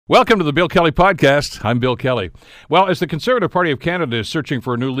Welcome to the Bill Kelly Podcast. I'm Bill Kelly. Well, as the Conservative Party of Canada is searching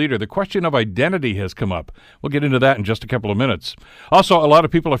for a new leader, the question of identity has come up. We'll get into that in just a couple of minutes. Also, a lot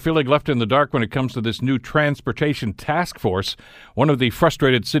of people are feeling left in the dark when it comes to this new transportation task force. One of the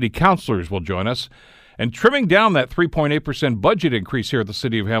frustrated city councillors will join us. And trimming down that 3.8% budget increase here at the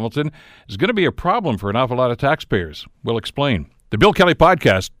City of Hamilton is going to be a problem for an awful lot of taxpayers. We'll explain. The Bill Kelly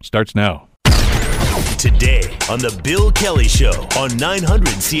Podcast starts now. Today on The Bill Kelly Show on 900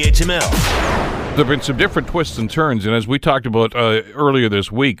 CHML. There have been some different twists and turns, and as we talked about earlier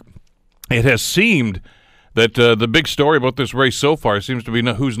this week, it has seemed that the big story about this race so far seems to be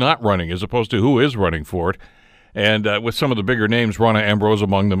who's not running as opposed to who is running for it. And with some of the bigger names, Rona Ambrose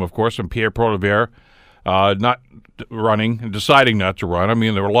among them, of course, and Pierre Poilievre not running and deciding not to run. I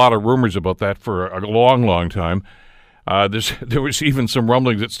mean, there were a lot of rumors about that for a long, long time. There was even some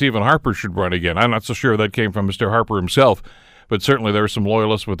rumblings that Stephen Harper should run again. I'm not so sure that came from Mr. Harper himself, but certainly there were some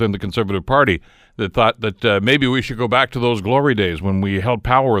loyalists within the Conservative Party that thought that maybe we should go back to those glory days when we held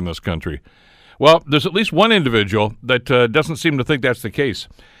power in this country. Well, there's at least one individual that doesn't seem to think that's the case.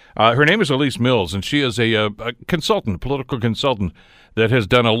 Her name is Elise Mills, and she is a consultant, political consultant, that has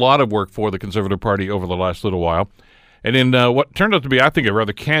done a lot of work for the Conservative Party over the last little while. And in what turned out to be, I think, a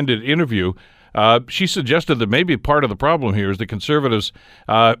rather candid interview, she suggested that maybe part of the problem here is the Conservatives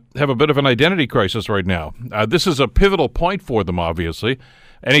have a bit of an identity crisis right now. This is a pivotal point for them, obviously.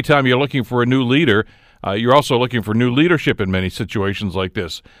 Anytime you're looking for a new leader, you're also looking for new leadership in many situations like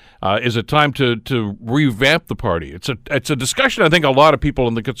this. Is it time to revamp the party? It's a discussion I think a lot of people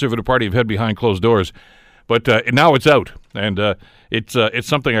in the Conservative Party have had behind closed doors. But now it's out, and it's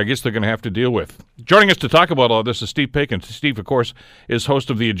something I guess they're going to have to deal with. Joining us to talk about all this is Steve Paikin. Steve, of course, is host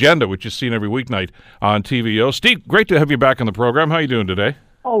of The Agenda, which is seen every weeknight on TVO. Steve, great to have you back on the program. How are you doing today?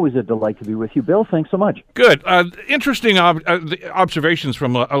 Always a delight to be with you, Bill. Thanks so much. Good. Interesting observations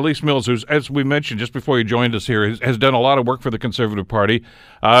from Elise Mills, who, as we mentioned just before you joined us here, has done a lot of work for the Conservative Party.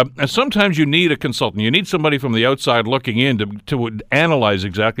 And sometimes you need a consultant. You need somebody from the outside looking in to analyze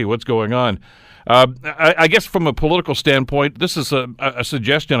exactly what's going on. I guess from a political standpoint, this is a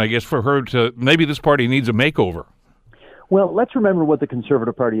suggestion, I guess, for her to maybe this party needs a makeover. Well, let's remember what the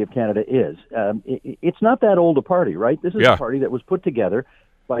Conservative Party of Canada is. It's not that old a party, right? This is a party that was put together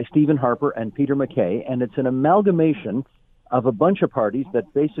by Stephen Harper and Peter MacKay, and it's an amalgamation of a bunch of parties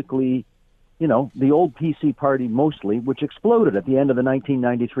that basically, the old PC party mostly, which exploded at the end of the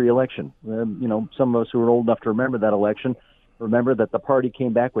 1993 election. Some of us who are old enough to remember that election remember that the party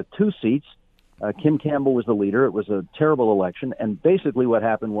came back with 2 seats. Kim Campbell was the leader. It was a terrible election. And basically what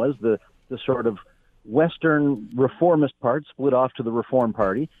happened was the sort of Western reformist part split off to the Reform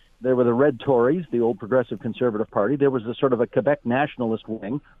Party. There were the Red Tories, the old Progressive Conservative Party. There was a sort of a Quebec nationalist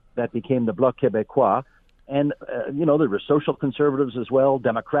wing that became the Bloc Québécois. And, there were social conservatives as well,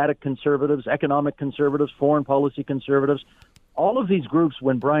 democratic conservatives, economic conservatives, foreign policy conservatives. All of these groups,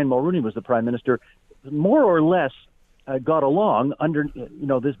 when Brian Mulroney was the prime minister, more or less got along under,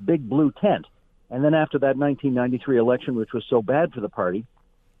 this big blue tent. And then after that 1993 election, which was so bad for the party,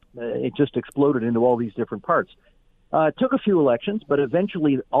 it just exploded into all these different parts. It took a few elections, but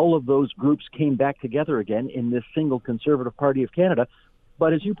eventually all of those groups came back together again in this single Conservative Party of Canada.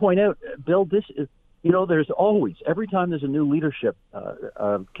 But as you point out, Bill, this is, there's always, every time there's a new leadership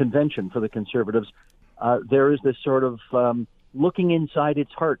convention for the Conservatives, there is this sort of looking inside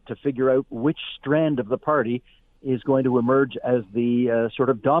its heart to figure out which strand of the party is going to emerge as the sort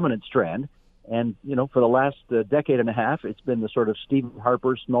of dominant strand. And, for the last decade and a half, it's been the sort of Stephen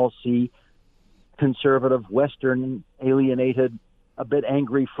Harper, small c, conservative, Western, alienated, a bit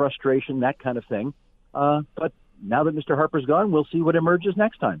angry, frustration, that kind of thing. But now that Mr. Harper's gone, we'll see what emerges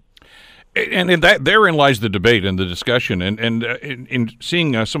next time. And therein lies the debate and the discussion, and in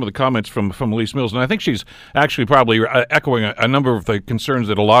seeing some of the comments from Elise Mills, and I think she's actually probably echoing a number of the concerns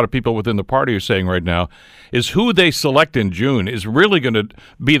that a lot of people within the party are saying right now, is who they select in June is really going to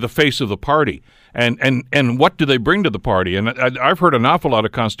be the face of the party, and what do they bring to the party? And I've heard an awful lot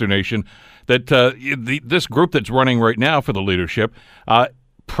of consternation that this group that's running right now for the leadership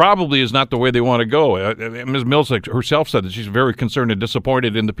probably is not the way they want to go. Ms. Mills herself said that she's very concerned and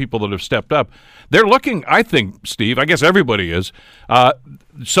disappointed in the people that have stepped up. They're looking, I think, Steve, I guess everybody is,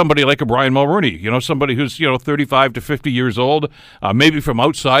 somebody like a Brian Mulroney, somebody who's, 35 to 50 years old, maybe from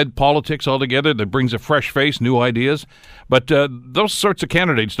outside politics altogether, that brings a fresh face, new ideas. But those sorts of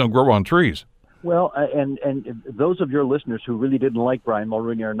candidates don't grow on trees. Well, and those of your listeners who really didn't like Brian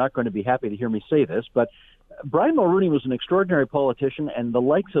Mulroney are not going to be happy to hear me say this, but Brian Mulroney was an extraordinary politician, and the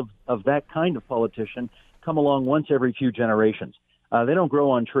likes of that kind of politician come along once every few generations. They don't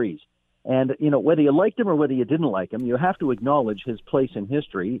grow on trees. And, whether you liked him or whether you didn't like him, you have to acknowledge his place in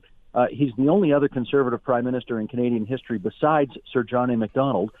history. He's the only other Conservative Prime Minister in Canadian history besides Sir John A.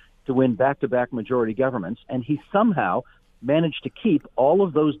 Macdonald to win back-to-back majority governments, and he somehow managed to keep all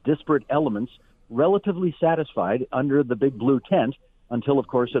of those disparate elements relatively satisfied under the big blue tent until, of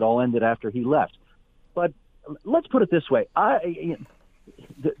course, it all ended after he left. But let's put it this way.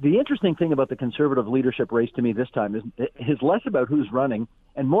 The interesting thing about the Conservative leadership race to me this time is less about who's running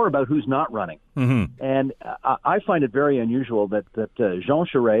and more about who's not running. Mm-hmm. And I find it very unusual that Jean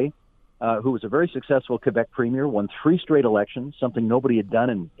Charest, who was a very successful Quebec premier, won 3 straight elections, something nobody had done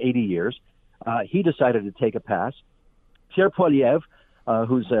in 80 years. He decided to take a pass. Pierre Poilievre,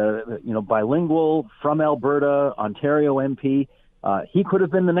 who's bilingual, from Alberta, Ontario MP, he could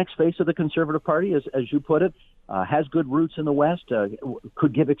have been the next face of the Conservative Party, as you put it. Has good roots in the West,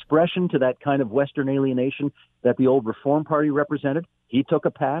 could give expression to that kind of Western alienation that the old Reform Party represented. He took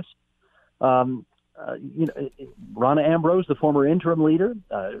a pass. Rona Ambrose, the former interim leader,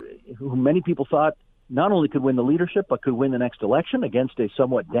 who many people thought not only could win the leadership, but could win the next election against a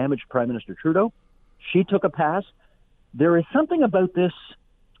somewhat damaged Prime Minister Trudeau. She took a pass. There is something about this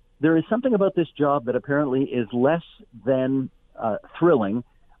job that apparently is less than thrilling,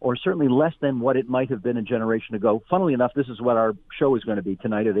 or certainly less than what it might have been a generation ago. Funnily enough, this is what our show is going to be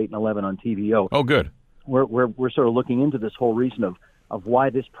tonight at 8 and 11 on TVO. Oh, good. We're sort of looking into this whole reason of why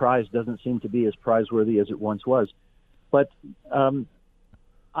this prize doesn't seem to be as prizeworthy as it once was. But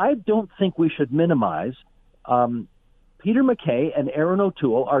I don't think we should minimize Peter MacKay and Erin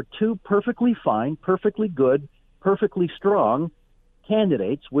O'Toole are 2 perfectly fine, perfectly good, perfectly strong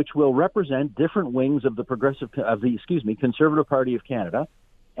candidates, which will represent different wings of the Conservative Party of Canada.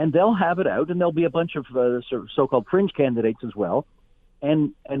 And they'll have it out, and there'll be a bunch of so-called fringe candidates as well.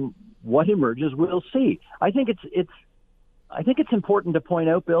 And what emerges, we'll see. I think it's important to point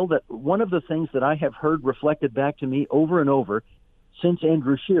out, Bill, that one of the things that I have heard reflected back to me over and over since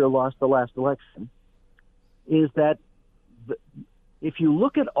Andrew Scheer lost the last election is that if you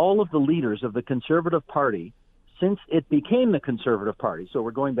look at all of the leaders of the Conservative Party since it became the Conservative Party, so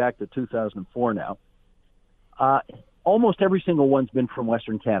we're going back to 2004 now, almost every single one's been from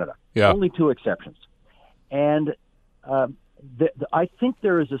Western Canada. Yeah. Only 2 exceptions. And I think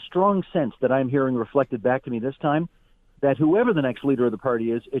there is a strong sense that I'm hearing reflected back to me this time that whoever the next leader of the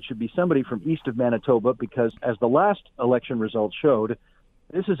party is, it should be somebody from east of Manitoba, because as the last election results showed,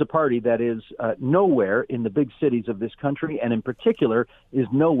 this is a party that is nowhere in the big cities of this country, and in particular is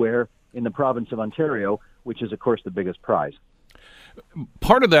nowhere in the province of Ontario, which is, of course, the biggest prize.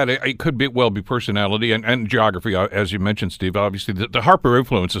 Part of that, it could be personality and geography, as you mentioned, Steve. Obviously, the Harper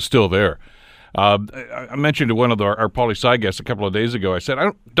influence is still there. I mentioned to one of our poli-sci guests a couple of days ago, I said,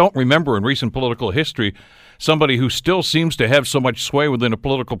 I don't remember in recent political history somebody who still seems to have so much sway within a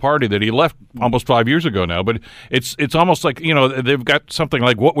political party that he left almost 5 years ago now. But it's almost like, they've got something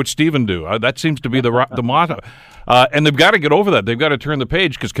like, what would Stephen do? That seems to be the motto. And they've got to get over that. They've got to turn the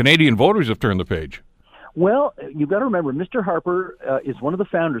page because Canadian voters have turned the page. Well, you've got to remember, Mr. Harper is one of the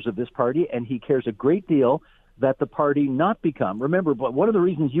founders of this party, and he cares a great deal that the party not become. Remember, but one of the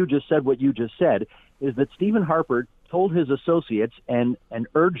reasons you just said what you just said is that Stephen Harper told his associates and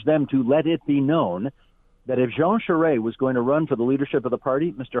urged them to let it be known that if Jean Charest was going to run for the leadership of the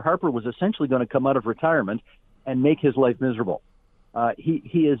party, Mr. Harper was essentially going to come out of retirement and make his life miserable.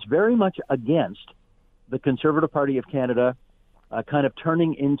 He is very much against the Conservative Party of Canada kind of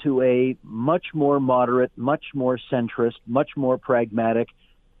turning into a much more moderate, much more centrist, much more pragmatic,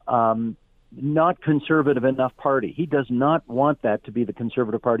 not conservative enough party. He does not want that to be the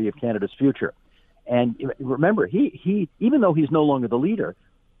Conservative Party of Canada's future. And remember, he even though he's no longer the leader,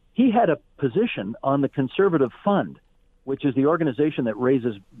 he had a position on the Conservative Fund, which is the organization that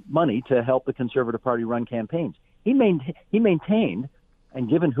raises money to help the Conservative Party run campaigns. He maintained, and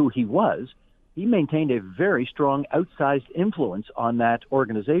given who he was, he maintained a very strong outsized influence on that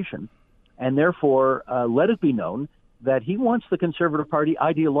organization, and therefore let it be known that he wants the Conservative Party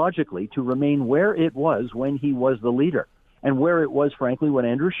ideologically to remain where it was when he was the leader, and where it was, frankly, when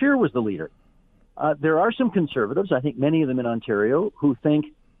Andrew Scheer was the leader. There are some Conservatives, I think many of them in Ontario, who think,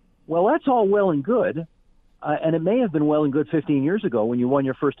 well, that's all well and good, and it may have been well and good 15 years ago when you won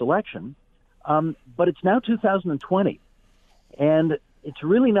your first election, but it's now 2020, and it's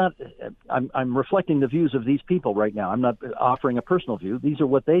really not. I'm reflecting the views of these people right now. I'm not offering a personal view. These are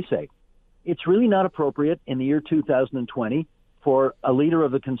what they say. It's really not appropriate in the year 2020 for a leader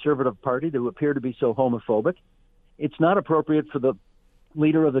of the Conservative Party to appear to be so homophobic. It's not appropriate for the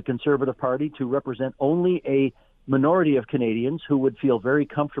leader of the Conservative Party to represent only a minority of Canadians who would feel very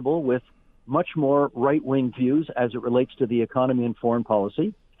comfortable with much more right-wing views as it relates to the economy and foreign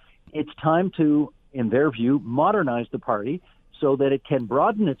policy. It's time to, in their view, modernize the party so that it can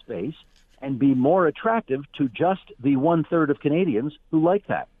broaden its base and be more attractive to just the 1/3 of Canadians who like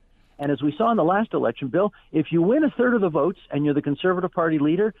that. And as we saw in the last election, Bill, if you win 1/3 of the votes and you're the Conservative Party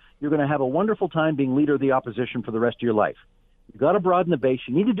leader, you're going to have a wonderful time being leader of the opposition for the rest of your life. You've got to broaden the base.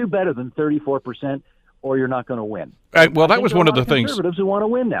 You need to do better than 34%, or you're not going to win. Well, that was one of the things. Conservatives who want to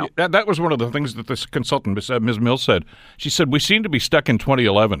win now. That was one of the things that this consultant, Ms. Mills, said. She said we seem to be stuck in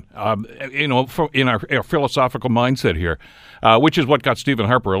 2011. In our philosophical mindset here, which is what got Stephen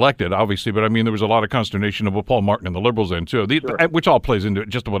Harper elected, obviously. But I mean, there was a lot of consternation of Paul Martin and the Liberals then too, which all plays into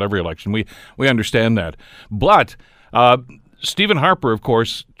just about every election. We understand that, but Stephen Harper, of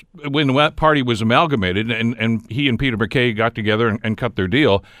course, when that party was amalgamated and he and Peter MacKay got together and cut their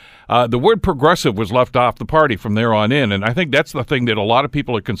deal, the word progressive was left off the party from there on in. And I think that's the thing that a lot of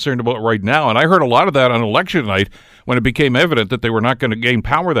people are concerned about right now. And I heard a lot of that on election night when it became evident that they were not going to gain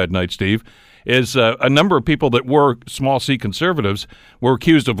power that night, Steve, is a number of people that were small C conservatives were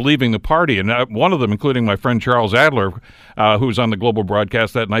accused of leaving the party. And one of them, including my friend Charles Adler, who was on the Global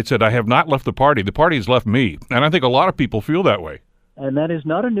broadcast that night, said, "I have not left the party. The party has left me." And I think a lot of people feel that way. And that is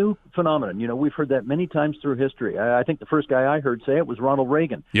not a new phenomenon. You know, we've heard that many times through history. I think the first guy I heard say it was Ronald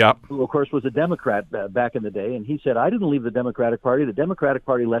Reagan, who, of course, was a Democrat back in the day. And he said, "I didn't leave the Democratic Party. The Democratic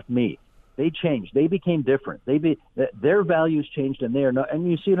Party left me." They changed. They became different. Their values changed, and they are not.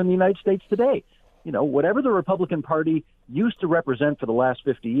 And you see it in the United States today. You know, whatever the Republican Party used to represent for the last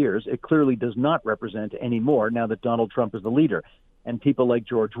 50 years, it clearly does not represent anymore now that Donald Trump is the leader. And people like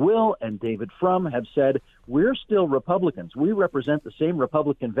George Will and David Frum have said, we're still Republicans. We represent the same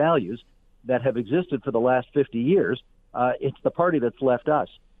Republican values that have existed for the last 50 years. It's the party that's left us.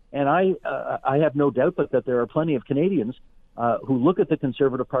 And I have no doubt but that there are plenty of Canadians who look at the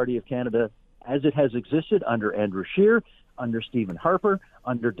Conservative Party of Canada as it has existed under Andrew Scheer, under Stephen Harper,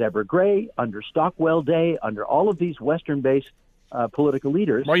 under Deborah Gray, under Stockwell Day, under all of these Western-based political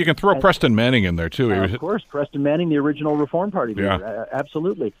leaders. Well, you can throw Preston Manning in there, too. Of course, Preston Manning, the original Reform Party leader,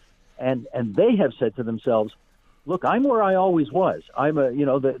 absolutely. And they have said to themselves, look, I'm where I always was.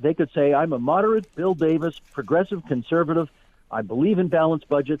 They could say I'm a moderate, Bill Davis, progressive conservative. I believe in balanced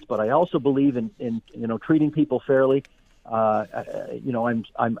budgets, but I also believe in treating people fairly.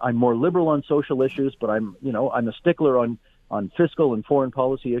 I'm more liberal on social issues, but I'm a stickler on fiscal and foreign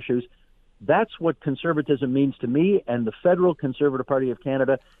policy issues. That's what conservatism means to me, and the Federal Conservative Party of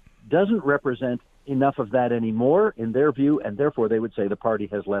Canada doesn't represent enough of that anymore in their view, and therefore they would say the party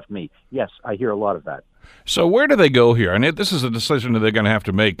has left me. Yes, I hear a lot of that. So where do they go here? And this is a decision that they're going to have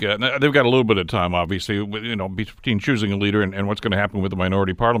to make. They've got a little bit of time, obviously, between choosing a leader and what's going to happen with the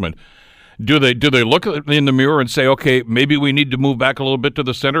minority parliament. Do they look in the mirror and say, okay, maybe we need to move back a little bit to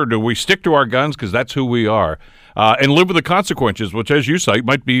the center? Or do we stick to our guns because that's who we are, and live with the consequences, which, as you cite,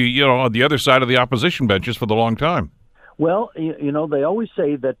 might be on the other side of the opposition benches for the long time? Well, they always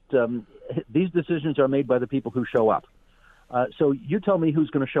say that these decisions are made by the people who show up. So you tell me who's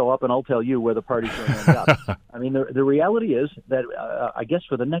going to show up, and I'll tell you where the party's going to end up. I mean, the reality is that I guess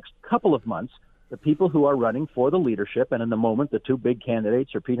for the next couple of months, the people who are running for the leadership, and in the moment, the two big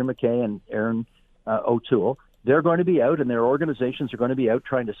candidates are Peter MacKay and Aaron O'Toole. They're going to be out, and their organizations are going to be out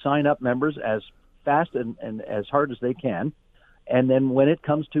trying to sign up members as fast and as hard as they can. And then when it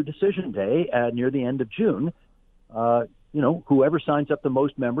comes to decision day near the end of June, whoever signs up the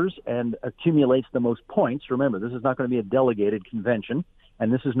most members and accumulates the most points. Remember, this is not going to be a delegated convention,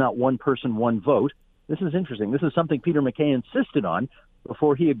 and this is not one person, one vote. This is interesting. This is something Peter MacKay insisted on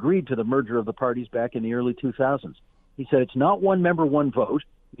before he agreed to the merger of the parties back in the early 2000s. He said it's not one member, one vote,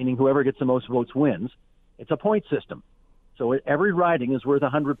 meaning whoever gets the most votes wins. It's a point system. So every riding is worth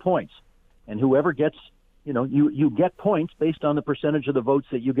 100 points. And whoever gets, you get points based on the percentage of the votes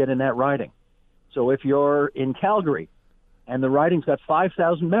that you get in that riding. So if you're in Calgary and the riding's got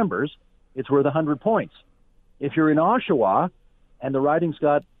 5,000 members, it's worth 100 points. If you're in Oshawa and the riding's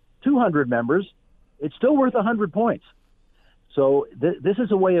got 200 members, it's still worth 100 points. So this is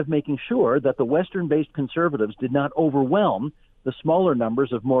a way of making sure that the Western-based conservatives did not overwhelm the smaller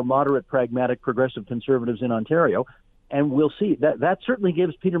numbers of more moderate, pragmatic, progressive conservatives in Ontario. And we'll see. That certainly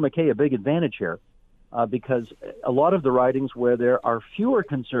gives Peter MacKay a big advantage here because a lot of the ridings where there are fewer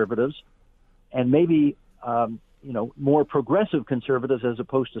conservatives and maybe more progressive conservatives as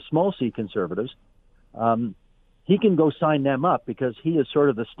opposed to small C conservatives, he can go sign them up because he is sort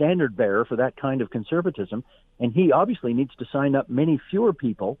of the standard bearer for that kind of conservatism. And he obviously needs to sign up many fewer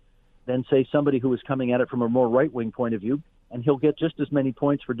people than, say, somebody who is coming at it from a more right-wing point of view, and he'll get just as many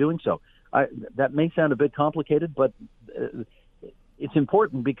points for doing so. That may sound a bit complicated, but it's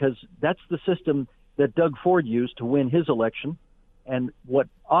important because that's the system that Doug Ford used to win his election And what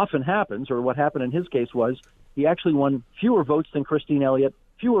often happens, or what happened in his case, was he actually won fewer votes than Christine Elliott,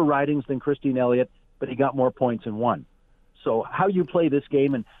 fewer ridings than Christine Elliott, but he got more points and won. So how you play this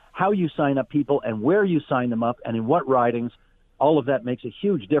game and how you sign up people and where you sign them up and in what ridings, all of that makes a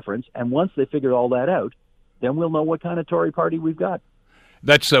huge difference. And once they figure all that out, then we'll know what kind of Tory party we've got.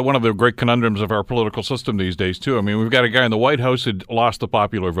 That's one of the great conundrums of our political system these days, too. I mean, we've got a guy in the White House who lost the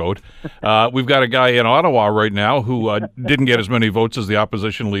popular vote. We've got a guy in Ottawa right now who didn't get as many votes as the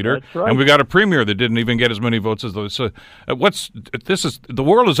opposition leader. That's right. And we've got a premier that didn't even get as many votes as those. So the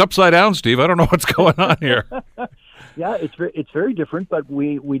world is upside down, Steve. I don't know what's going on here. Yeah, it's very different, but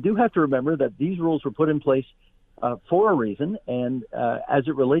we do have to remember that these rules were put in place for a reason. And as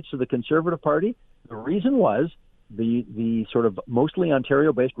it relates to the Conservative Party, the reason was the sort of mostly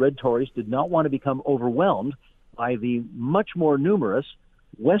Ontario-based red Tories did not want to become overwhelmed by the much more numerous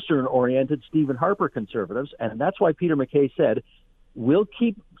Western-oriented Stephen Harper Conservatives, and that's why Peter MacKay said, we'll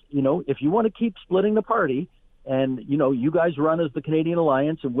keep, if you want to keep splitting the party, and, you guys run as the Canadian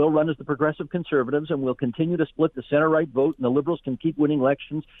Alliance, and we'll run as the Progressive Conservatives, and we'll continue to split the center-right vote, and the Liberals can keep winning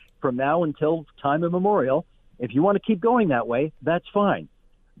elections from now until time immemorial. If you want to keep going that way, that's fine.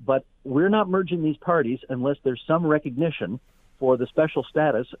 But we're not merging these parties unless there's some recognition for the special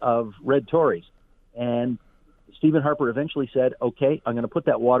status of red Tories. And Stephen Harper eventually said, okay, I'm going to put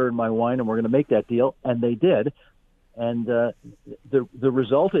that water in my wine and we're going to make that deal. And they did. And the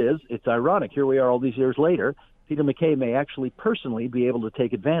result is, it's ironic, here we are all these years later, Peter MacKay may actually personally be able to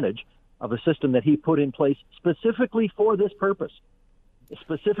take advantage of a system that he put in place specifically for this purpose,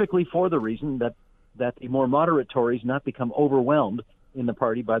 specifically for the reason that the more moderate Tories not become overwhelmed in the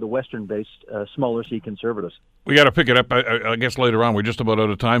party by the Western-based smaller C Conservatives. We got to pick it up, I guess, later on. We're just about out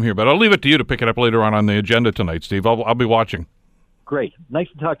of time here, but I'll leave it to you to pick it up later on the agenda tonight, Steve. I'll be watching. Great. Nice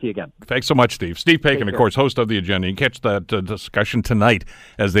to talk to you again. Thanks so much, Steve. Steve Paikin, of course, host of The Agenda. You can catch that discussion tonight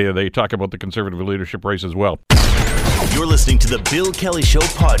as they talk about the Conservative leadership race as well. You're listening to the Bill Kelly Show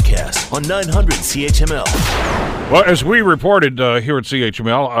podcast on 900 CHML. Well, as we reported here at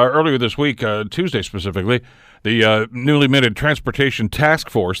CHML earlier this week, Tuesday specifically, the newly minted Transportation Task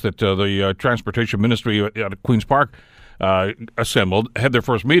Force that the Transportation Ministry at Queen's Park assembled had their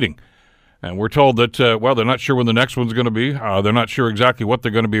first meeting. And we're told that, they're not sure when the next one's going to be. They're not sure exactly what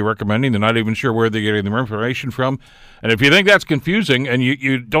they're going to be recommending. They're not even sure where they're getting their information from. And if you think that's confusing and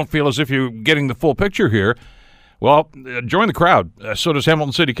you don't feel as if you're getting the full picture here, well, join the crowd. So does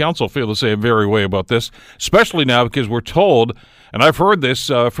Hamilton City Council feel the same very way about this, especially now because we're told, and I've heard this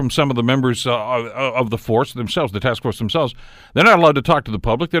from some of the members of the force themselves, the task force themselves, they're not allowed to talk to the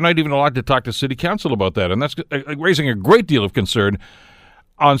public. They're not even allowed to talk to City Council about that. And that's raising a great deal of concern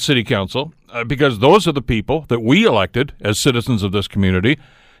on City Council because those are the people that we elected as citizens of this community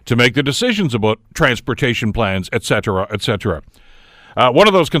to make the decisions about transportation plans, et cetera, et cetera. One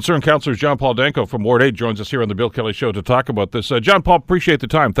of those concerned councillors, John Paul Danko from Ward 8, joins us here on the Bill Kelly Show to talk about this. John Paul, appreciate the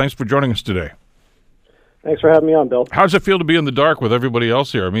time. Thanks for joining us today. Thanks for having me on, Bill. How does it feel to be in the dark with everybody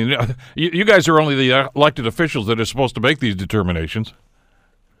else here? I mean, you guys are only the elected officials that are supposed to make these determinations.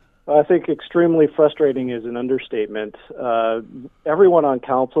 I think extremely frustrating is an understatement. Everyone on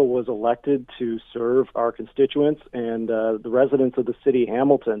council was elected to serve our constituents and the residents of the city of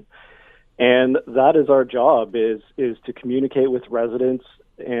Hamilton. And that is our job, is to communicate with residents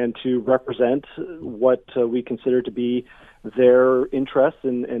and to represent what we consider to be their interests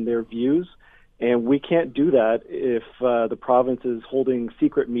and their views. And we can't do that if the province is holding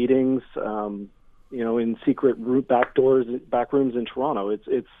secret meetings, in secret back rooms in Toronto.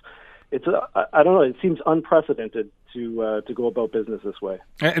 It's I don't know. It seems unprecedented to go about business this way.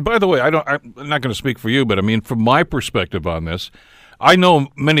 And by the way, I'm not going to speak for you, but I mean, from my perspective on this, I know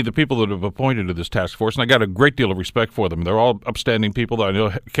many of the people that have appointed to this task force, and I got a great deal of respect for them. They're all upstanding people that I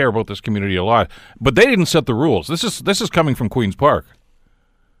know care about this community a lot. But they didn't set the rules. This is coming from Queen's Park.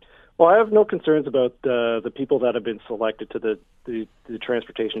 Well, I have no concerns about the people that have been selected to the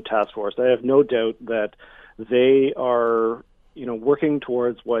Transportation Task Force. I have no doubt that they are working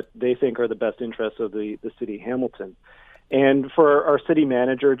towards what they think are the best interests of the city of Hamilton. And for our city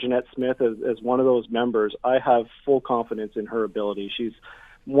manager, Jeanette Smith, as one of those members, I have full confidence in her ability. She's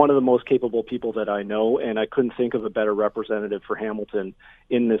one of the most capable people that I know, and I couldn't think of a better representative for Hamilton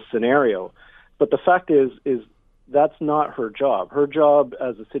in this scenario. But the fact is that's not her job. Her job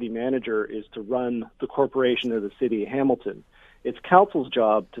as a city manager is to run the corporation of the city of Hamilton. It's council's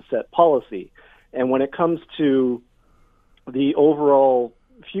job to set policy. And when it comes to the overall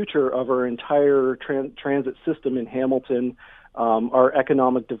future of our entire transit system in Hamilton, our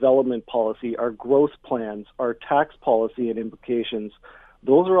economic development policy, our growth plans, our tax policy and implications,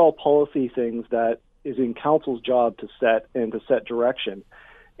 those are all policy things that is in council's job to set direction.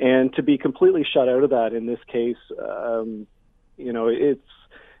 And to be completely shut out of that in this case, it's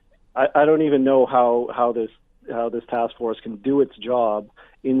I don't even know how this task force can do its job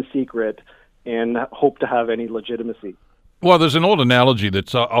in secret and hope to have any legitimacy. Well, there's an old analogy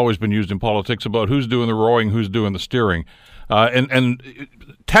that's always been used in politics about who's doing the rowing, who's doing the steering. And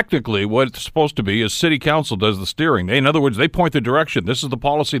technically what it's supposed to be is city council does the steering. In other words, they point the direction. This is the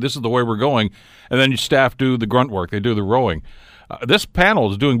policy. This is the way we're going. And then your staff do the grunt work. They do the rowing. This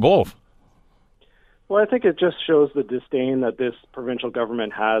panel is doing both. Well, I think it just shows the disdain that this provincial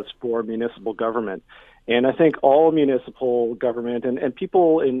government has for municipal government. And I think all municipal government and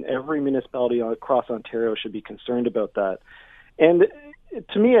people in every municipality across Ontario should be concerned about that. And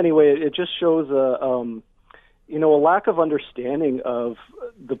to me, anyway, it just shows a lack of understanding of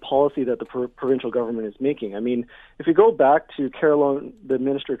the policy that the provincial government is making. I mean, if you go back to the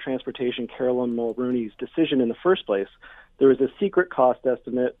Minister of Transportation, Carolyn Mulroney's decision in the first place, there was a secret cost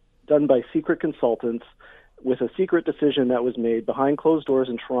estimate done by secret consultants with a secret decision that was made behind closed doors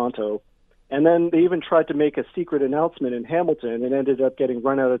in Toronto. And then they even tried to make a secret announcement in Hamilton and ended up getting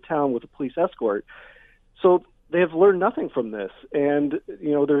run out of town with a police escort. So they have learned nothing from this. And,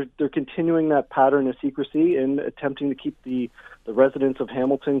 they're continuing that pattern of secrecy and attempting to keep the residents of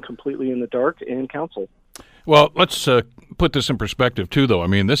Hamilton completely in the dark and council. Well, let's put this in perspective, too, though. I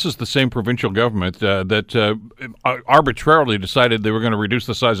mean, this is the same provincial government that arbitrarily decided they were going to reduce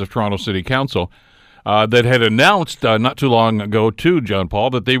the size of Toronto City Council, that had announced not too long ago, too, John Paul,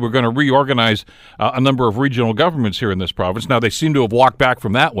 that they were going to reorganize a number of regional governments here in this province. Now, they seem to have walked back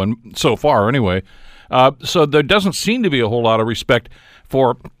from that one, so far anyway. So there doesn't seem to be a whole lot of respect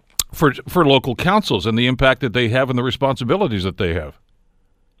for local councils and the impact that they have and the responsibilities that they have.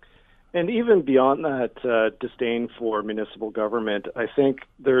 And even beyond that disdain for municipal government, I think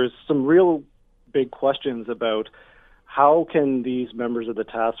there's some real big questions about how can these members of the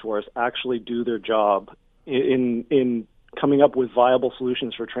task force actually do their job in coming up with viable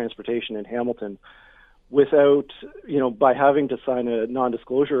solutions for transportation in Hamilton without, by having to sign a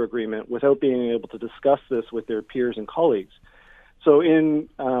non-disclosure agreement, without being able to discuss this with their peers and colleagues. So in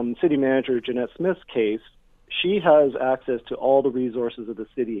City Manager Jeanette Smith's case, she has access to all the resources of the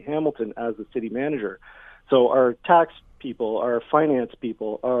city of Hamilton as the city manager. So our tax people, our finance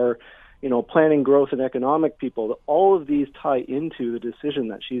people, our planning, growth, and economic people, all of these tie into the decision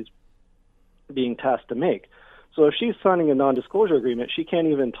that she's being tasked to make. So if she's signing a non-disclosure agreement, she can't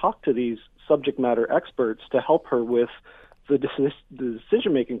even talk to these subject matter experts to help her with the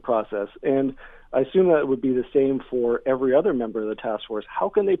decision-making process. And I assume that would be the same for every other member of the task force. How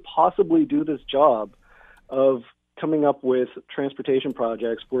can they possibly do this job of coming up with transportation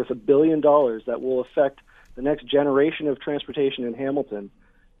projects worth $1 billion that will affect the next generation of transportation in Hamilton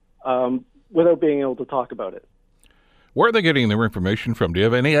without being able to talk about it? Where are they getting their information from? Do you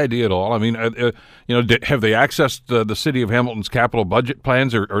have any idea at all? I mean, have they accessed the City of Hamilton's capital budget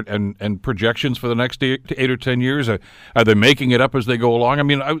plans and projections for the next 8 or 10 years? Are they making it up as they go along? I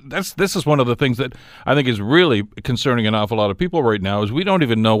mean, this is one of the things that I think is really concerning an awful lot of people right now is we don't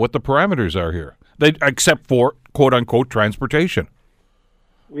even know what the parameters are here, except for, quote-unquote, transportation.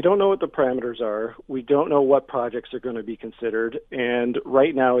 We don't know what the parameters are. We don't know what projects are going to be considered. And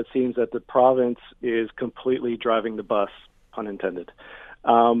right now it seems that the province is completely driving the bus, pun intended.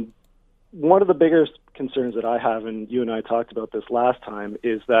 One of the biggest concerns that I have, and you and I talked about this last time,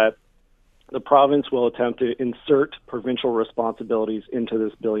 is that the province will attempt to insert provincial responsibilities into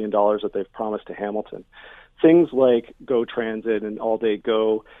this $1 billion that they've promised to Hamilton. Things like GO Transit and All Day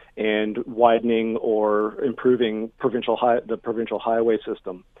Go and widening or improving the provincial highway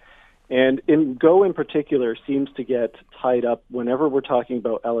system. And GO in particular seems to get tied up whenever we're talking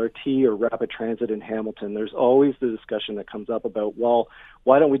about LRT or rapid transit in Hamilton. There's always the discussion that comes up about, well,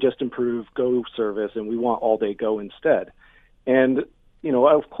 why don't we just improve GO service and we want All Day Go instead? And,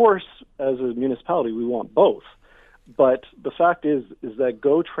 of course, as a municipality, we want both. But the fact is that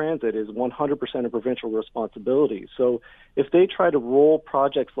GO Transit is 100% a provincial responsibility. So if they try to roll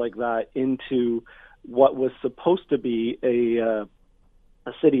projects like that into what was supposed to be a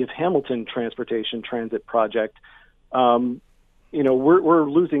City of Hamilton transit project, we're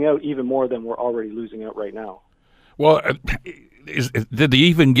losing out even more than we're already losing out right now. Well, did they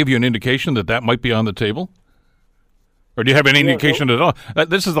even give you an indication that might be on the table? Or do you have any indication at all?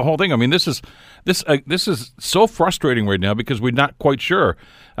 This is the whole thing. I mean, this is so frustrating right now because we're not quite sure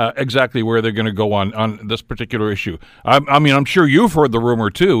exactly where they're going to go on this particular issue. I'm sure you've heard the rumor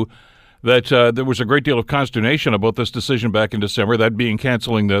too that there was a great deal of consternation about this decision back in December, that being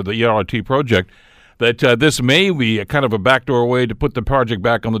canceling the LRT project, that this may be a kind of a backdoor way to put the project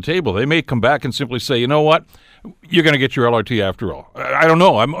back on the table. They may come back and simply say, you know what, you're going to get your LRT after all. I don't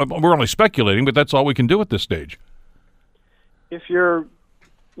know. We're only speculating, but that's all we can do at this stage. If you're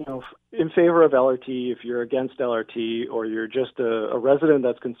in favor of LRT, if you're against LRT, or you're just a resident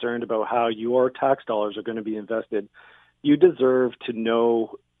that's concerned about how your tax dollars are going to be invested, you deserve to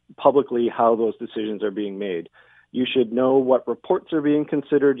know publicly how those decisions are being made. You should know what reports are being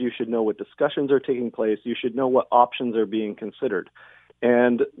considered. You should know what discussions are taking place. You should know what options are being considered.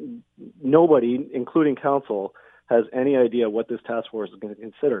 And nobody, including council, has any idea what this task force is going to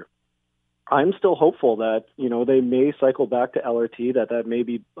consider. I'm still hopeful that, they may cycle back to LRT, that may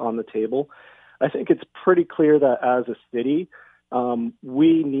be on the table. I think it's pretty clear that as a city,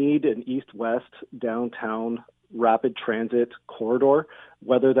 we need an east-west downtown rapid transit corridor,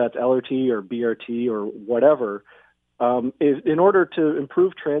 whether that's LRT or BRT or whatever, in order to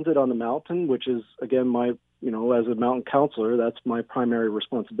improve transit on the mountain, which is, again, as a mountain councillor, that's my primary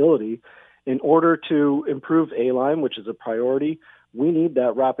responsibility. In order to improve A-Line, which is a priority, we need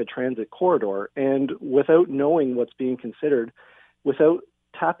that rapid transit corridor. And without knowing what's being considered, without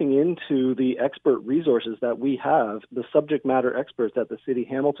tapping into the expert resources that we have, the subject matter experts at the City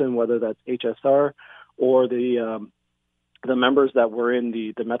Hamilton, whether that's HSR or the members that were in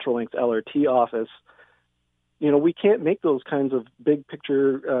the Metrolinx LRT office, we can't make those kinds of big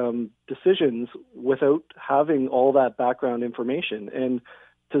picture decisions without having all that background information. And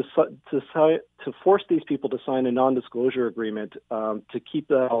to force these people to sign a non-disclosure agreement to keep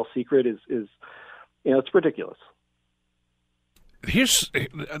that all secret is it's ridiculous. This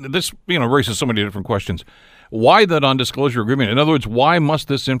raises so many different questions. Why the non-disclosure agreement? In other words, why must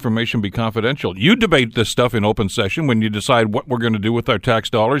this information be confidential? You debate this stuff in open session when you decide what we're going to do with our tax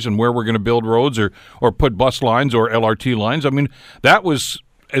dollars and where we're going to build roads or put bus lines or LRT lines. I mean, that was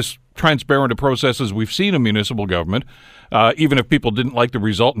as transparent a process as we've seen in municipal government. Even if people didn't like the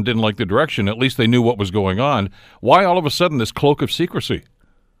result and didn't like the direction, at least they knew what was going on. Why all of a sudden this cloak of secrecy?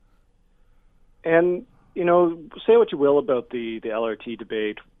 And say what you will about the LRT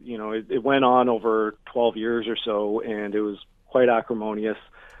debate. It went on over 12 years or so, and it was quite acrimonious.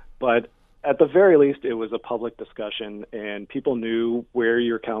 But at the very least, it was a public discussion, and people knew where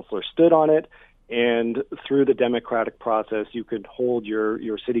your councillor stood on it. And through the democratic process, you could hold your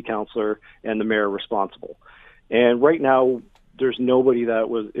city councillor and the mayor responsible. And right now, there's nobody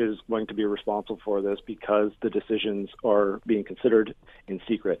that is going to be responsible for this because the decisions are being considered in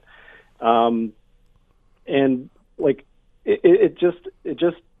secret. And it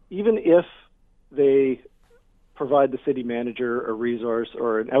just even if they provide the city manager a resource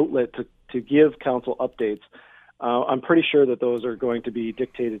or an outlet to give council updates, I'm pretty sure that those are going to be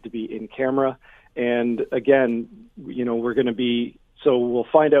dictated to be in camera. And again, we're going to be, so we'll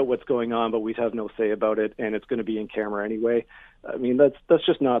find out what's going on, but we have no say about it, and it's going to be in camera anyway. I mean, that's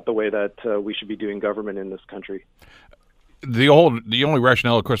just not the way that we should be doing government in this country. The only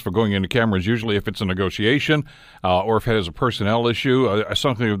rationale, of course, for going into camera is usually if it's a negotiation or if it has a personnel issue,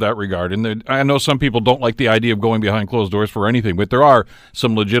 something of that regard. And I know some people don't like the idea of going behind closed doors for anything, but there are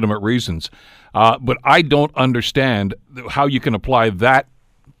some legitimate reasons. But I don't understand how you can apply that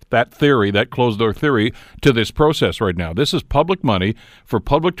theory, that closed-door theory, to this process right now. This is public money for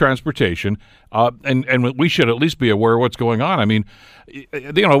public transportation, and we should at least be aware of what's going on. I mean,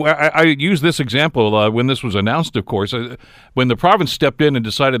 I use this example when this was announced, of course, when the province stepped in and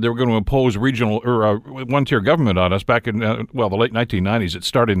decided they were going to impose regional or one-tier government on us back in, the late 1990s. It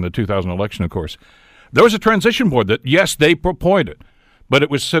started in the 2000 election, of course. There was a transition board that, yes, they appointed, but it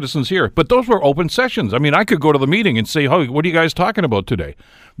was citizens here. But those were open sessions. I mean, I could go to the meeting and say, "Oh, what are you guys talking about today?"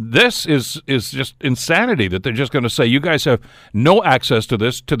 This is just insanity that they're just going to say, you guys have no access to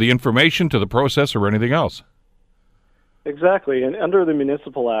this, to the information, to the process, or anything else. Exactly. And under the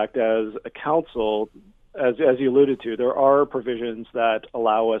Municipal Act, as a council, as you alluded to, there are provisions that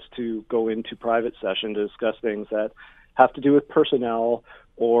allow us to go into private session to discuss things that have to do with personnel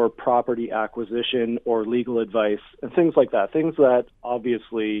or property acquisition or legal advice and things like that, things that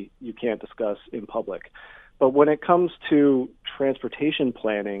obviously you can't discuss in public. But when it comes to transportation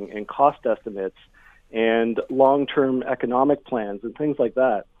planning and cost estimates and long-term economic plans and things like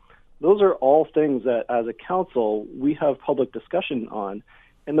that, those are all things that as a council we have public discussion on.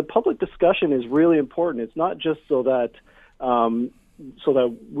 And the public discussion is really important. It's not just so that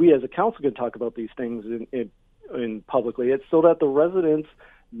we as a council can talk about these things in publicly. It's so that the residents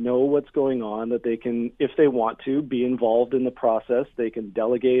know what's going on, that they can, if they want to, be involved in the process. They can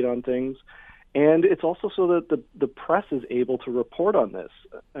delegate on things. And it's also so that the press is able to report on this.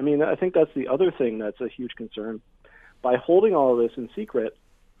 I mean, I think that's the other thing that's a huge concern. By holding all of this in secret,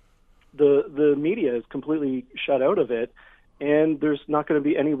 the media is completely shut out of it, and there's not going to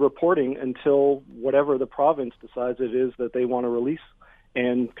be any reporting until whatever the province decides it is that they want to release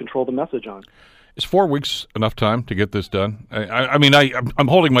and control the message on. Is 4 weeks enough time to get this done? I'm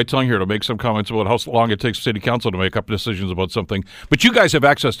holding my tongue here to make some comments about how long it takes City Council to make up decisions about something, but you guys have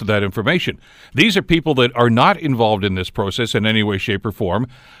access to that information. These are people that are not involved in this process in any way, shape, or form,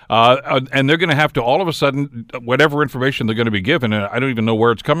 and they're going to have to all of a sudden, whatever information they're going to be given, and I don't even know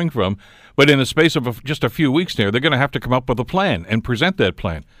where it's coming from, but in the space of just a few weeks there, they're going to have to come up with a plan and present that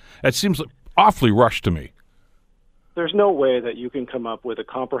plan. That seems awfully rushed to me. There's no way that you can come up with a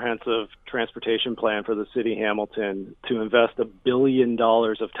comprehensive transportation plan for the city of Hamilton to invest $1 billion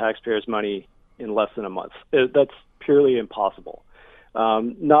of taxpayers' money in less than a month. That's purely impossible,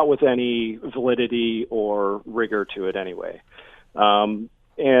 not with any validity or rigor to it anyway. And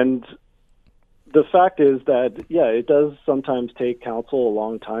the fact is that, it does sometimes take council a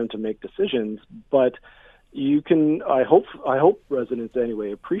long time to make decisions, but you can, I hope residents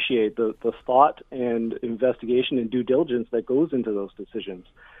anyway appreciate the thought and investigation and due diligence that goes into those decisions.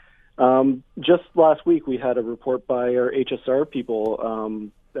 Just last week, we had a report by our HSR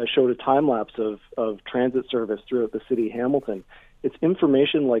people that showed a time lapse of transit service throughout the city of Hamilton. It's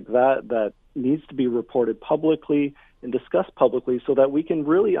information like that needs to be reported publicly and discussed publicly so that we can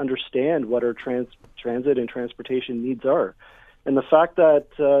really understand what our transit and transportation needs are. And the fact that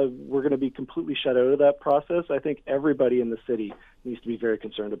we're going to be completely shut out of that process, I think everybody in the city needs to be very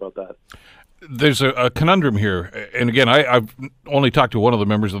concerned about that. There's a conundrum here. And again, I've only talked to one of the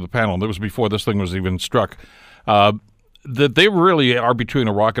members of the panel, and that was before this thing was even struck, that they really are between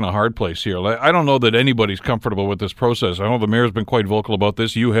a rock and a hard place here. I don't know that anybody's comfortable with this process. I know the mayor's been quite vocal about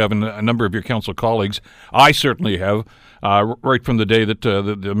this. You have, and a number of your council colleagues. I certainly have, right from the day that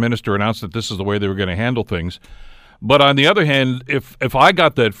the minister announced that this is the way they were going to handle things. But on the other hand, if I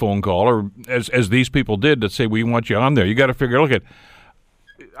got that phone call, or as these people did, that say, we want you on there, you got to figure,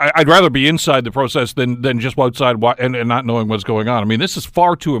 I'd rather be inside the process than just outside and not knowing what's going on. I mean, this is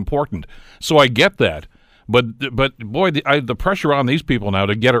far too important. So I get that. But boy, the pressure on these people now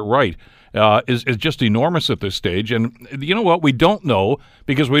to get it right is just enormous at this stage. And you know what? We don't know,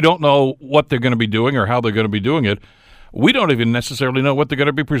 because we don't know what they're going to be doing or how they're going to be doing it. We don't even necessarily know what they're going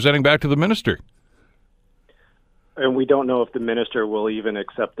to be presenting back to the minister. And we don't know if the minister will even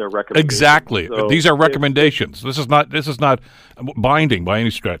accept their recommendations. Exactly. So these are recommendations. This is not binding by any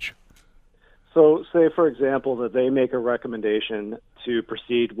stretch. So say, for example, that they make a recommendation to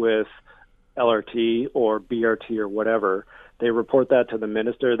proceed with LRT or BRT or whatever. They report that to the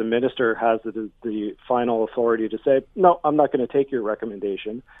minister. The minister has the final authority to say, no, I'm not going to take your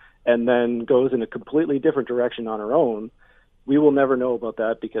recommendation, and then goes in a completely different direction on her own. We will never know about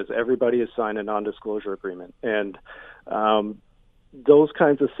that because everybody has signed a non-disclosure agreement. And those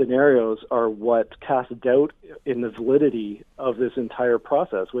kinds of scenarios are what cast doubt in the validity of this entire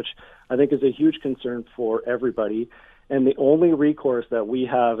process, which I think is a huge concern for everybody. And the only recourse that we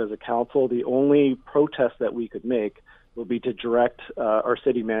have as a council, the only protest that we could make, will be to direct our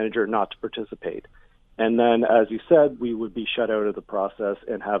city manager not to participate. And then, as you said, we would be shut out of the process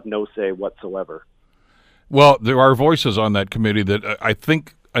and have no say whatsoever. Well, there are voices on that committee that I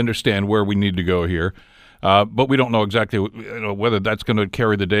think understand where we need to go here, but we don't know exactly whether that's going to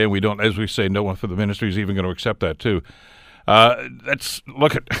carry the day, and we don't, as we say, no one for the ministry is even going to accept that too.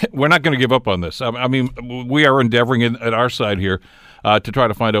 We're not going to give up on this. I mean, we are endeavoring at our side here to try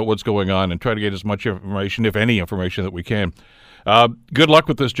to find out what's going on and try to get as much information, if any information, that we can. Good luck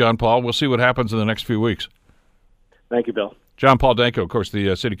with this, John Paul. We'll see what happens in the next few weeks. Thank you, Bill. John Paul Danko, of course,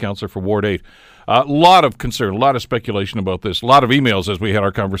 the city councilor for Ward 8. A lot of concern, a lot of speculation about this, a lot of emails as we had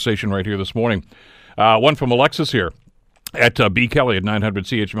our conversation right here this morning. One from Alexis here at bkelly at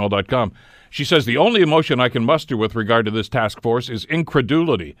 900chml.com. She says, the only emotion I can muster with regard to this task force is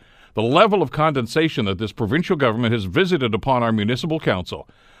incredulity. The level of condensation that this provincial government has visited upon our municipal council.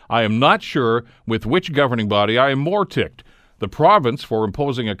 I am not sure with which governing body I am more ticked. The province for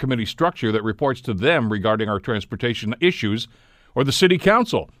imposing a committee structure that reports to them regarding our transportation issues, or the city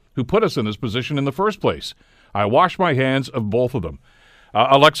council, who put us in this position in the first place. I wash my hands of both of them.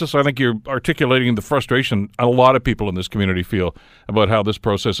 Alexis, I think you're articulating the frustration a lot of people in this community feel about how this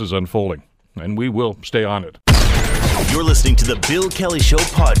process is unfolding, and we will stay on it. You're listening to the Bill Kelly Show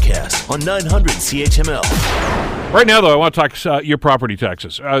podcast on 900 CHML. Right now, though, I want to talk your property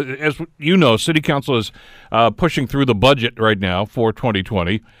taxes. As you know, City Council is pushing through the budget right now for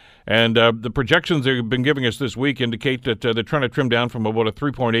 2020, and the projections they've been giving us this week indicate that they're trying to trim down from about a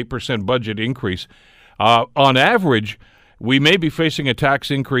 3.8% budget increase. On average, we may be facing a tax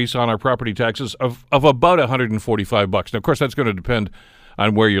increase on our property taxes of about $145. Now, of course, that's going to depend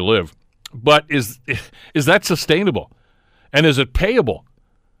on where you live. But is that sustainable? And is it payable?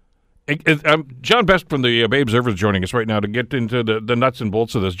 John Best from the Bay Observer is joining us right now to get into the nuts and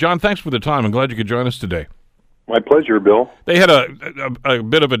bolts of this. John, thanks for the time. I'm glad you could join us today. My pleasure, Bill. They had a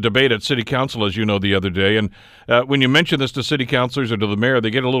bit of a debate at City Council, as you know, the other day. And when you mention this to city councilors or to the mayor, they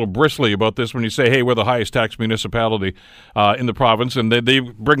get a little bristly about this when you say, hey, we're the highest tax municipality in the province. And they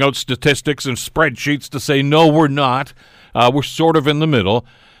bring out statistics and spreadsheets to say, no, we're not. We're sort of in the middle.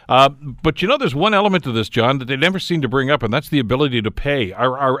 But, you know, there's one element to this, John, that they never seem to bring up, and that's the ability to pay.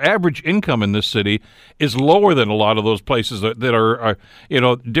 Our average income in this city is lower than a lot of those places that are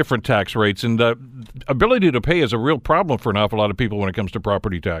different tax rates. And ability to pay is a real problem for an awful lot of people when it comes to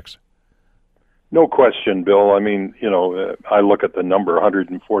property tax. No question, Bill. I mean, I look at the number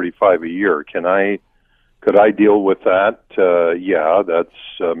 145 a year. Could I deal with that? Yeah,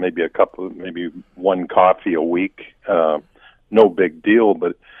 that's maybe one coffee a week. No big deal,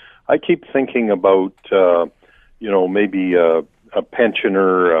 but I keep thinking about, maybe a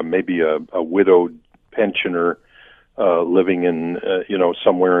pensioner, maybe a widowed pensioner living in,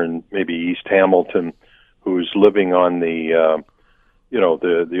 somewhere in maybe East Hamilton, who's living on the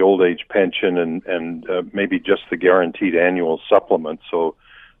old age pension and maybe just the guaranteed annual supplement. So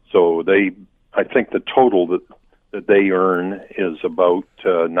I think the total that they earn is about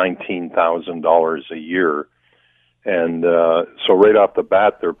 $19,000 a year. And so right off the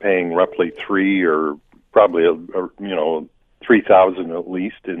bat, they're paying roughly $3,000 or probably $3,000 at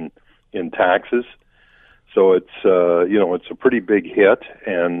least in taxes. So it's it's a pretty big hit,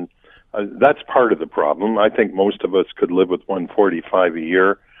 and that's part of the problem. I think most of us could live with $145 a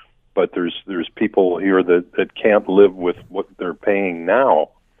year, but there's people here that can't live with what they're paying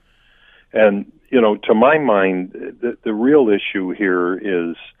now. And to my mind, the real issue here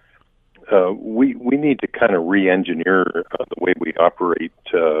is. We need to kind of re-engineer the way we operate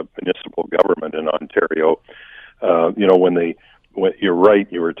municipal government in Ontario. When you're right,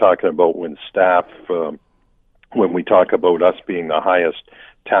 you were talking about when staff, when we talk about us being the highest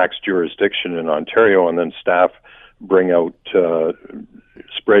tax jurisdiction in Ontario, and then staff bring out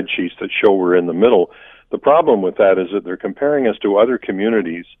spreadsheets that show we're in the middle. The problem with that is that they're comparing us to other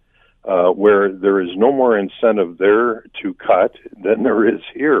communities where there is no more incentive there to cut than there is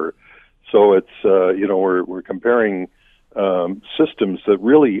here. So it's we're comparing systems that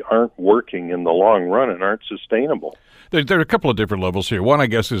really aren't working in the long run and aren't sustainable. There are a couple of different levels here. One, I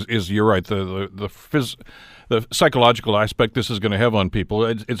guess, is you're right. The psychological aspect this is going to have on people.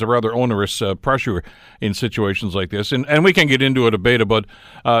 It's a rather onerous pressure in situations like this. And we can get into a debate about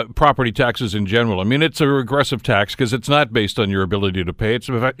property taxes in general. I mean, it's a regressive tax because it's not based on your ability to pay. It's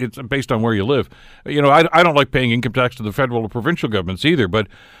based on where you live. I don't like paying income tax to the federal or provincial governments either, but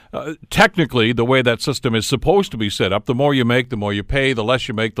technically, the way that system is supposed to be set up, the more you make, the more you pay. The less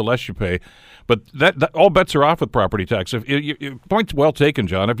you make, the less you pay. But that all bets are off with property tax. Point's well taken,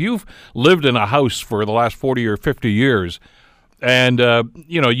 John. If you've lived in a house for the last 40 or 50 years, and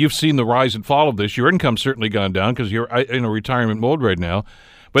you've seen the rise and fall of this, your income's certainly gone down because you're in a retirement mode right now.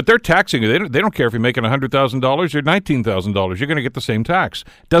 But they're taxing you. They don't care if you're making $100,000 or $19,000. You're going to get the same tax.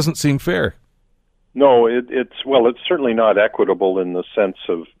 Doesn't seem fair. No, it's certainly not equitable in the sense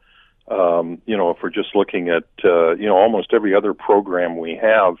of. If we're just looking at, almost every other program we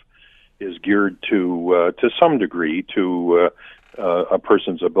have is geared to some degree to a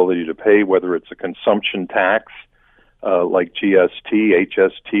person's ability to pay, whether it's a consumption tax like GST,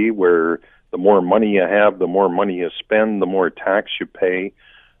 HST, where the more money you have, the more money you spend, the more tax you pay.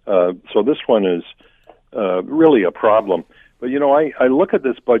 So this one is really a problem. But, I look at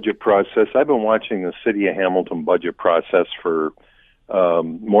this budget process. I've been watching the City of Hamilton budget process for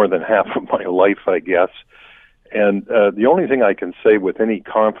more than half of my life, I guess. And the only thing I can say with any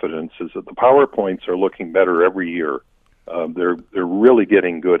confidence is that the PowerPoints are looking better every year. They're really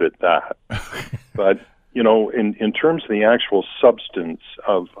getting good at that. But, in terms of the actual substance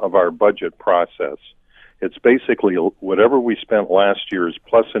of our budget process, it's basically whatever we spent last year's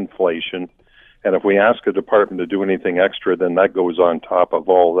plus inflation. And if we ask a department to do anything extra, then that goes on top of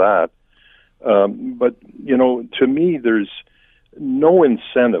all that. But, to me, there's no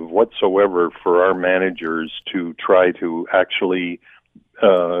incentive whatsoever for our managers to try to actually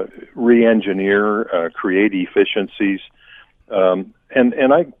re-engineer, create efficiencies.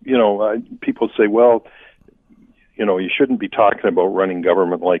 People say, well, you shouldn't be talking about running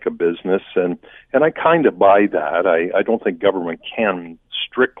government like a business, and I kind of buy that. I don't think government can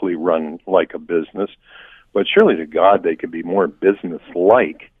strictly run like a business, but surely to God they could be more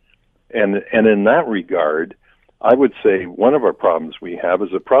business-like. And in that regard, I would say one of our problems we have is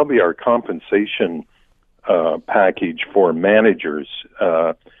that probably our compensation package for managers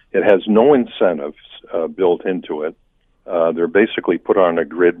It has no incentives built into it. They're basically put on a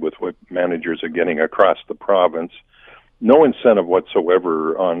grid with what managers are getting across the province. No incentive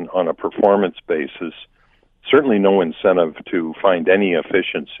whatsoever on a performance basis. Certainly no incentive to find any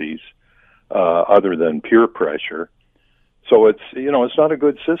efficiencies other than peer pressure. So it's not a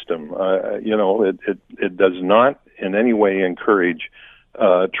good system. It does not in any way encourage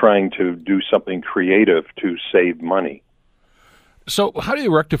trying to do something creative to save money. So how do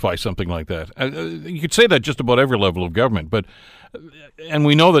you rectify something like that? You could say that just about every level of government, and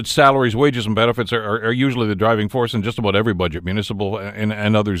we know that salaries, wages, and benefits are usually the driving force in just about every budget, municipal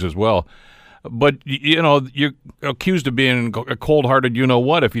and others as well. But, you're accused of being a cold-hearted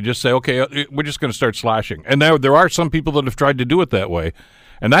you-know-what if you just say, okay, we're just going to start slashing. And there are some people that have tried to do it that way,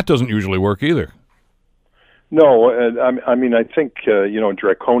 and that doesn't usually work either. No, I mean, I think,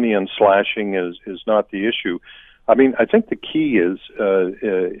 draconian slashing is not the issue. I mean, I think the key is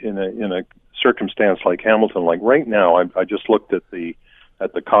in a circumstance like Hamilton, like right now, I just looked at the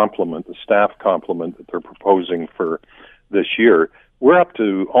complement, the staff complement that they're proposing for this year. We're up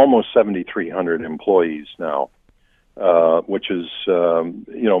to almost 7,300 employees now, which is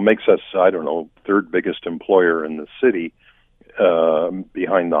makes us, I don't know, third biggest employer in the city,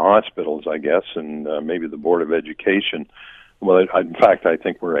 behind the hospitals, I guess, and maybe the Board of Education. Well, in fact, I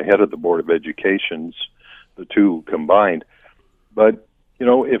think we're ahead of the Board of Education's, the two combined. But,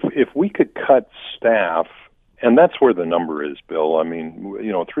 if we could cut staff, and that's where the number is, Bill. I mean,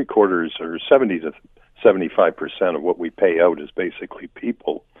 3/4 or 70 to 75% of what we pay out is basically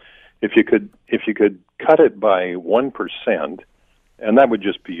people. If you could cut it by 1%, and that would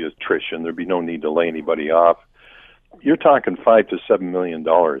just be attrition, there'd be no need to lay anybody off. You're talking $5 to $7 million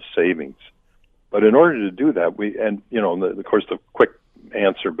savings. But in order to do that, of course, the quick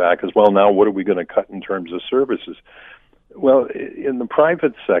answer back is, well, now what are we going to cut in terms of services? Well, in the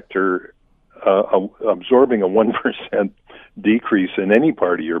private sector, absorbing a 1% decrease in any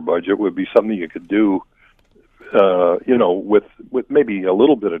part of your budget would be something you could do, with maybe a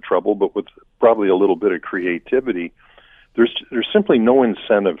little bit of trouble, but with probably a little bit of creativity. There's simply no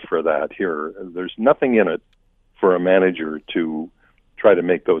incentive for that here. There's nothing in it for a manager to try to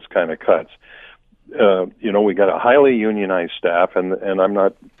make those kind of cuts. We got a highly unionized staff, and I'm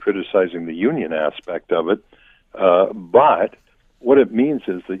not criticizing the union aspect of it, but what it means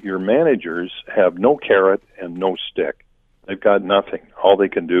is that your managers have no carrot and no stick. They've got nothing. All they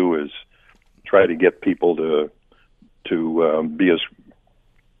can do is try to get people to be as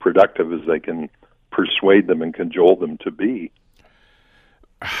productive as they can persuade them and cajole them to be.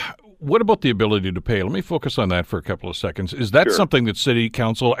 What about the ability to pay? Let me focus on that for a couple of seconds. Is that Sure. something that City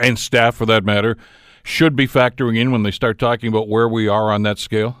Council and staff, for that matter, should be factoring in when they start talking about where we are on that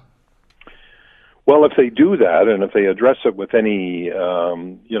scale? Well, if they do that, and if they address it with any,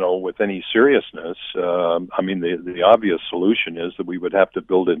 with any seriousness, the obvious solution is that we would have to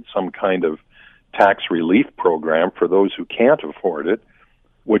build in some kind of tax relief program for those who can't afford it,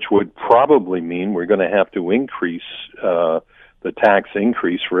 which would probably mean we're going to have to increase the tax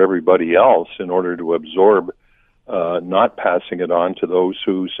increase for everybody else in order to absorb not passing it on to those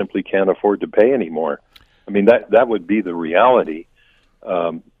who simply can't afford to pay anymore. I mean, that would be the reality.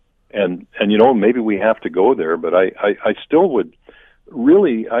 And maybe we have to go there, but I still would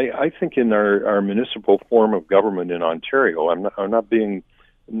really, I think in our municipal form of government in Ontario, I'm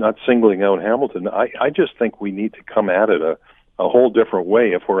not singling out Hamilton. I just think we need to come at it a whole different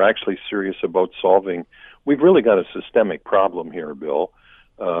way if we're actually serious about solving. We've really got a systemic problem here, Bill,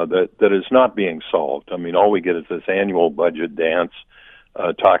 that is not being solved. I mean, all we get is this annual budget dance,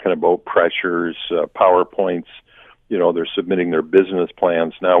 talking about pressures, PowerPoints. They're submitting their business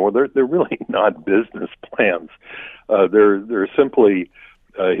plans now. Well, they're really not business plans. They're simply,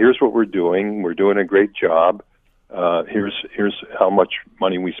 here's what we're doing. We're doing a great job. Here's how much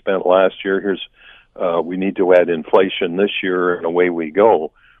money we spent last year. Here's we need to add inflation this year, and away we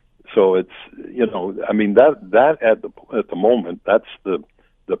go. So it's that at the moment, that's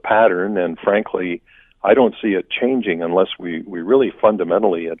the pattern, and frankly, I don't see it changing unless we really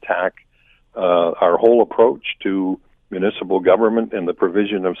fundamentally attack our whole approach to municipal government and the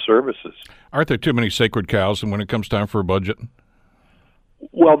provision of services. Aren't there too many sacred cows when it comes time for a budget?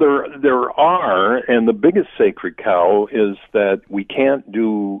 Well, there are, and the biggest sacred cow is that we can't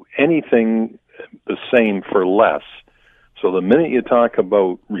do anything the same for less. So the minute you talk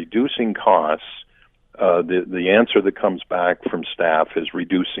about reducing costs, the answer that comes back from staff is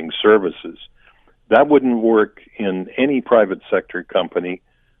reducing services. That wouldn't work in any private sector company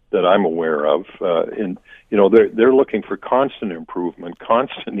that I'm aware of. They're looking for constant improvement,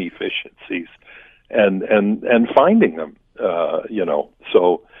 constant efficiencies, and finding them.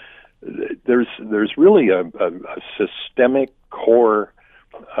 So there's really a systemic core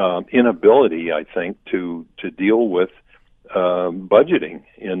inability, I think, to deal with budgeting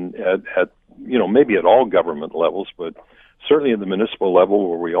at maybe at all government levels, but certainly at the municipal level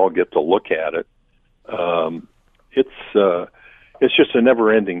where we all get to look at it. It's just a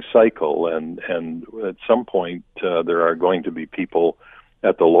never-ending cycle, and at some point there are going to be people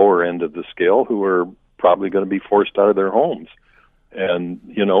at the lower end of the scale who are probably going to be forced out of their homes. And,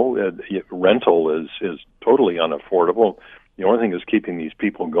 rental is totally unaffordable. The only thing that's keeping these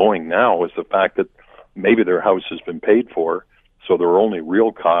people going now is the fact that maybe their house has been paid for, so their only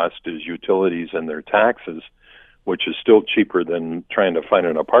real cost is utilities and their taxes, which is still cheaper than trying to find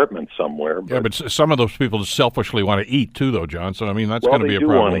an apartment somewhere. Yeah, but some of those people just selfishly want to eat too, though, John. So, I mean, that's going to be a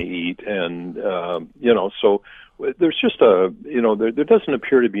problem. Well, they do want to eat, and, so there's just there doesn't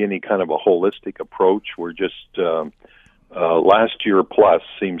appear to be any kind of a holistic approach. We're just, last year plus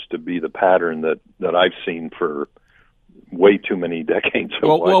seems to be the pattern that I've seen for way too many decades.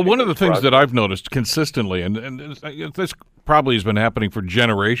 Well, one of the things that I've noticed consistently, and this probably has been happening for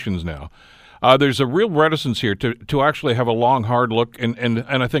generations now, there's a real reticence here to actually have a long, hard look and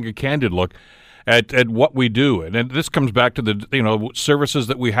I think a candid look at what we do. And this comes back to the services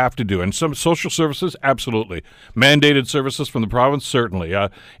that we have to do. And some social services, absolutely. Mandated services from the province, certainly.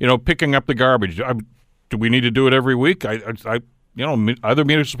 Picking up the garbage. Do we need to do it every week? Other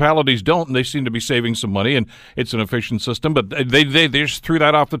municipalities don't, and they seem to be saving some money, and it's an efficient system, but they just threw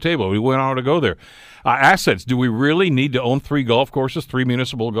that off the table. We went on to go there. Assets. Do we really need to own 3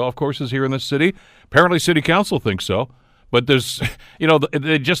 municipal golf courses here in this city? Apparently City Council thinks so, but there's,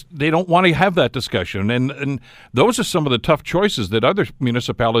 they don't want to have that discussion, and those are some of the tough choices that other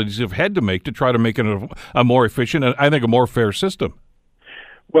municipalities have had to make to try to make it a more efficient and I think a more fair system.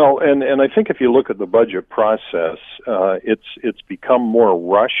 Well, and I think if you look at the budget process, it's become more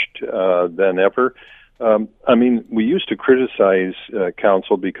rushed than ever. We used to criticize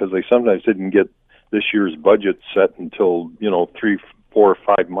council because they sometimes didn't get this year's budget set until 3, 4,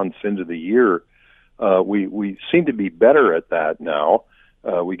 5 months into the year. We seem to be better at that now.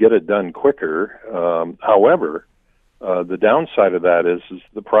 We get it done quicker. However, the downside of that is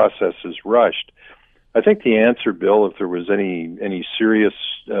the process is rushed. I think the answer, Bill, if there was any serious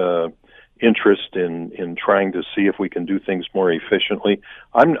interest in trying to see if we can do things more efficiently,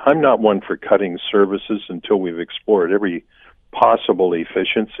 I'm not one for cutting services until we've explored every possible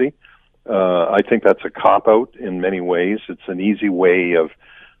efficiency. I think that's a cop-out in many ways. It's an easy way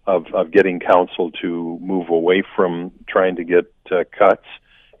of getting council to move away from trying to get cuts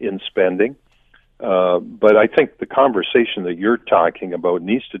in spending. But I think the conversation that you're talking about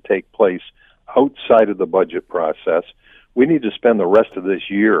needs to take place outside of the budget process. We need to spend the rest of this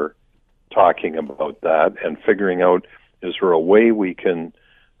year talking about that and figuring out, is there a way we can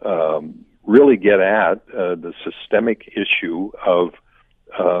really get at the systemic issue of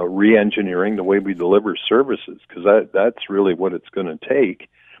re-engineering the way we deliver services, because that's really what it's going to take.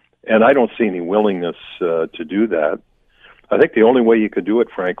 And I don't see any willingness to do that. I think the only way you could do it,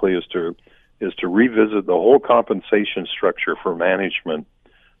 frankly, is to revisit the whole compensation structure for management,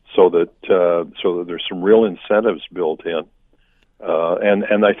 so that there's some real incentives built in,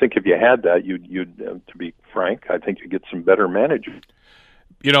 and I think if you had that, you'd to be frank, I think you'd get some better management.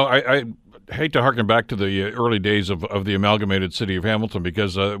 I hate to harken back to the early days of the amalgamated city of Hamilton,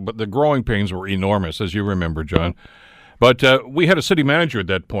 because but the growing pains were enormous, as you remember, John. But we had a city manager at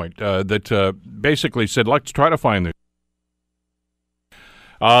that point that basically said, let's try to find this.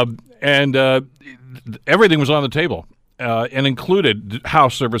 And everything was on the table. And included how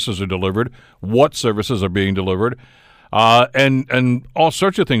services are delivered, what services are being delivered, and all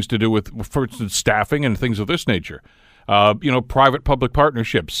sorts of things to do with, for instance, staffing and things of this nature. Private-public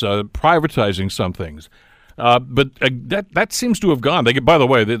partnerships, privatizing some things. But that seems to have gone. By the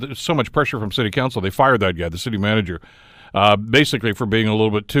way, there's so much pressure from City Council, they fired that guy, the city manager, basically for being a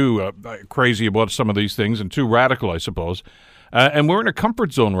little bit too crazy about some of these things and too radical, I suppose. And we're in a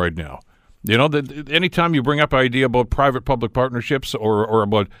comfort zone right now. Anytime you bring up an idea about private-public partnerships or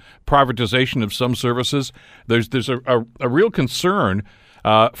about privatization of some services, there's a real concern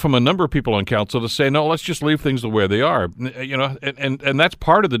from a number of people on council to say, no, let's just leave things the way they are. And that's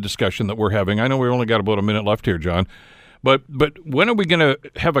part of the discussion that we're having. I know we've only got about a minute left here, John. But when are we going to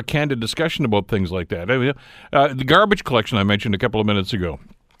have a candid discussion about things like that? The garbage collection I mentioned a couple of minutes ago.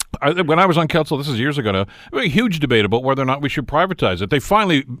 When I was on council, this is years ago now, a huge debate about whether or not we should privatize it. They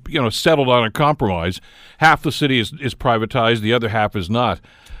finally, settled on a compromise. Half the city is privatized, the other half is not,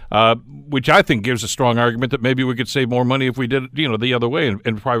 which I think gives a strong argument that maybe we could save more money if we did it, the other way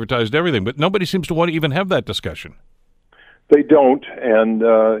and privatized everything. But nobody seems to want to even have that discussion. They don't, and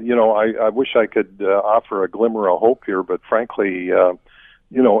I wish I could offer a glimmer of hope here, but frankly,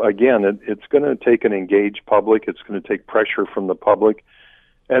 again, it's going to take an engaged public. It's going to take pressure from the public,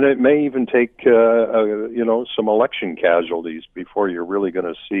 and it may even take some election casualties before you're really going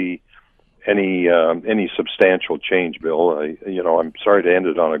to see any substantial change, Bill. I'm sorry to end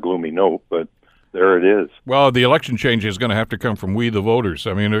it on a gloomy note, but there it is. Well, the election change is going to have to come from we, the voters.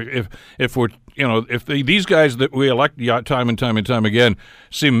 I mean, if these guys that we elect time and time and time again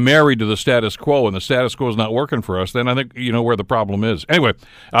seem married to the status quo, and the status quo is not working for us, then I think you know where the problem is. Anyway,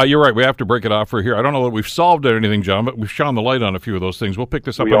 you're right. We have to break it off for here. I don't know that we've solved anything, John, but we've shone the light on a few of those things. We'll pick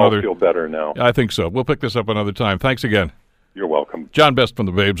this up another. We all feel better now. I think so. We'll pick this up another time. Thanks again. You're welcome. John Best from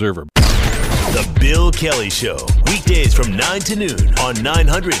the Bay Observer. The Bill Kelly Show, weekdays from 9 to noon on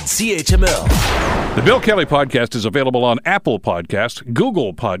 900 CHML. The Bill Kelly Podcast is available on Apple Podcast,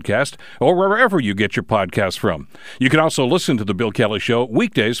 Google Podcast, or wherever you get your podcasts from. You can also listen to The Bill Kelly Show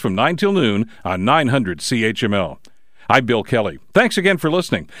weekdays from 9 till noon on 900 CHML. I'm Bill Kelly. Thanks again for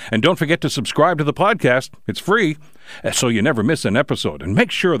listening. And don't forget to subscribe to the podcast. It's free, so you never miss an episode. And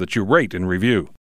make sure that you rate and review.